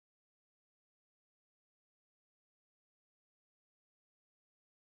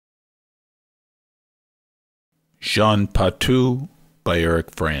Jean Patou by Erik.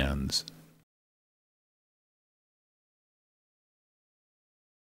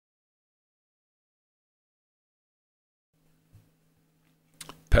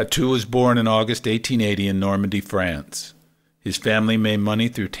 Patou was born in August 1880 in Normandy, France. His family made money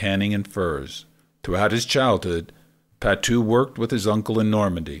through tanning and furs. Throughout his childhood, Patou worked with his uncle in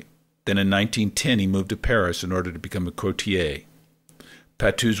Normandy. Then in 1910 he moved to Paris in order to become a courtier.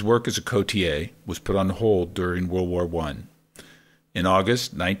 Patou's work as a courtier was put on hold during World War I. In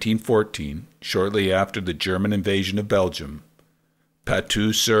August 1914, shortly after the German invasion of Belgium,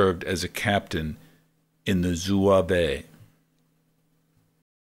 Patou served as a captain in the Zouave.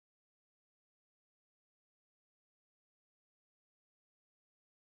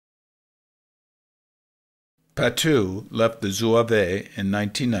 Patou left the Zouave in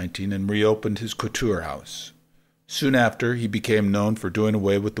 1919 and reopened his couture house. Soon after, he became known for doing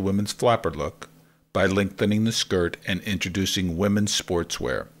away with the women's flapper look by lengthening the skirt and introducing women's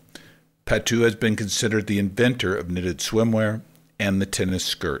sportswear. Patou has been considered the inventor of knitted swimwear and the tennis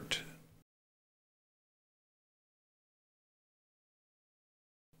skirt.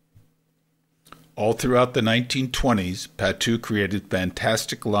 All throughout the 1920s, Patou created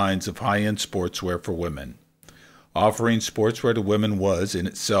fantastic lines of high-end sportswear for women. Offering sportswear to women was, in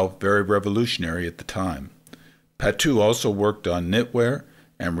itself, very revolutionary at the time. Patou also worked on knitwear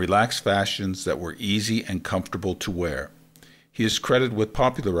and relaxed fashions that were easy and comfortable to wear. He is credited with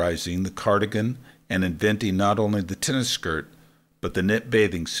popularizing the cardigan and inventing not only the tennis skirt, but the knit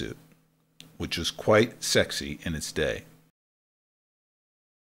bathing suit, which was quite sexy in its day.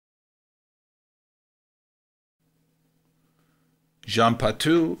 Jean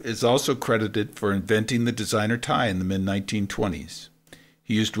Patou is also credited for inventing the designer tie in the mid-1920s.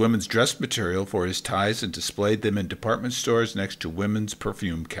 He used women's dress material for his ties and displayed them in department stores next to women's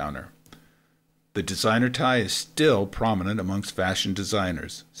perfume counter. The designer tie is still prominent amongst fashion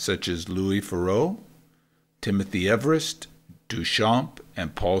designers, such as Louis Farreau, Timothy Everest, Duchamp,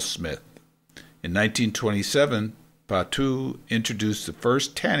 and Paul Smith. In 1927, Patou introduced the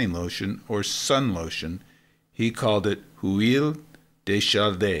first tanning lotion, or sun lotion. He called it Huile de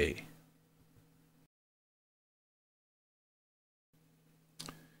Chaldée.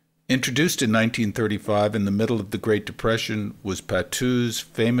 Introduced in 1935 in the middle of the Great Depression was Patou's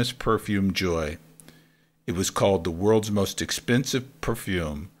famous perfume Joy. It was called the world's most expensive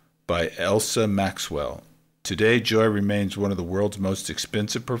perfume by Elsa Maxwell. Today, Joy remains one of the world's most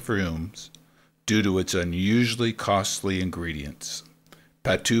expensive perfumes due to its unusually costly ingredients.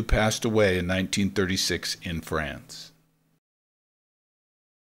 Patou passed away in 1936 in France.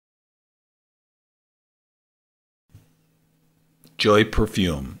 Joy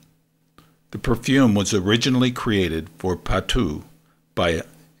perfume. The perfume was originally created for Patou by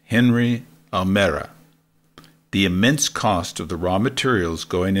Henri Almera. The immense cost of the raw materials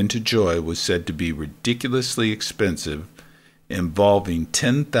going into Joy was said to be ridiculously expensive, involving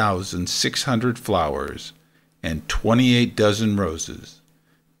 10,600 flowers and 28 dozen roses,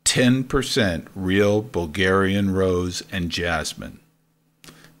 10% real Bulgarian rose and jasmine.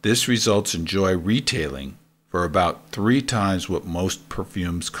 This results in Joy retailing for about 3 times what most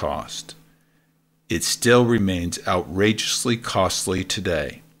perfumes cost. It still remains outrageously costly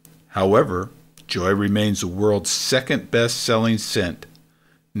today. However, Joy remains the world's second best-selling scent,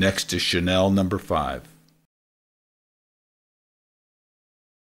 next to Chanel No. 5.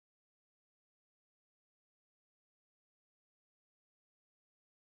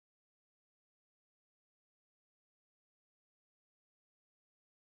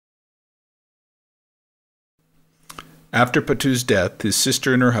 After Patou's death, his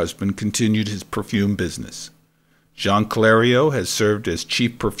sister and her husband continued his perfume business. Jean Clariot has served as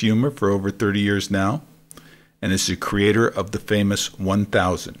chief perfumer for over 30 years now, and is the creator of the famous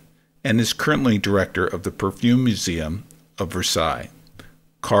 1000, and is currently director of the Perfume Museum of Versailles.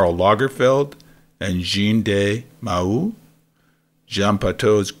 Karl Lagerfeld and Jean de Maus, Jean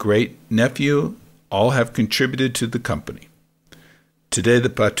Patou's great-nephew, all have contributed to the company. Today, the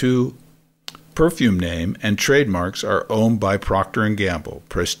Patou perfume name and trademarks are owned by Procter & Gamble,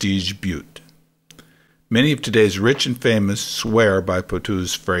 Prestige Beauty. Many of today's rich and famous swear by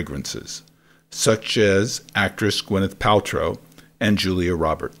Patou's fragrances, such as actress Gwyneth Paltrow and Julia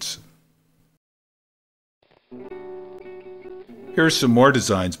Roberts. Here are some more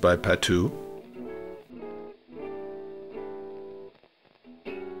designs by Patou.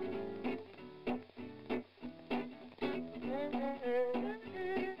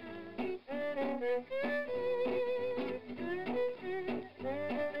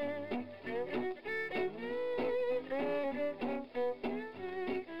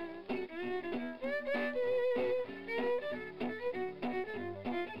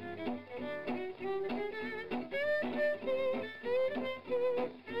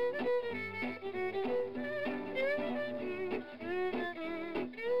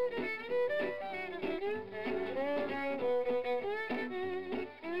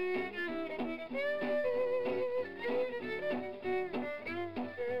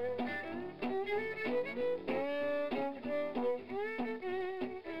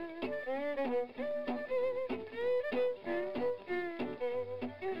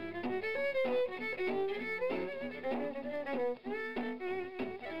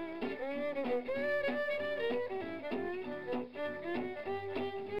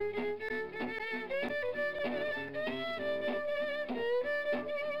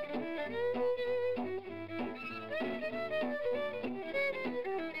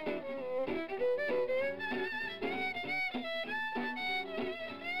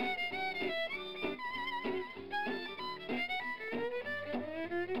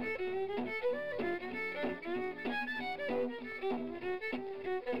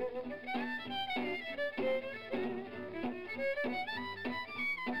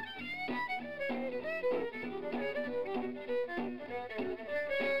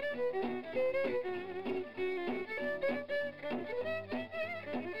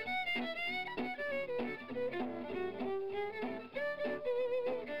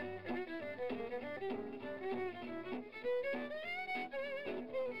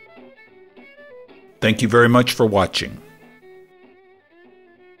 Thank you very much for watching.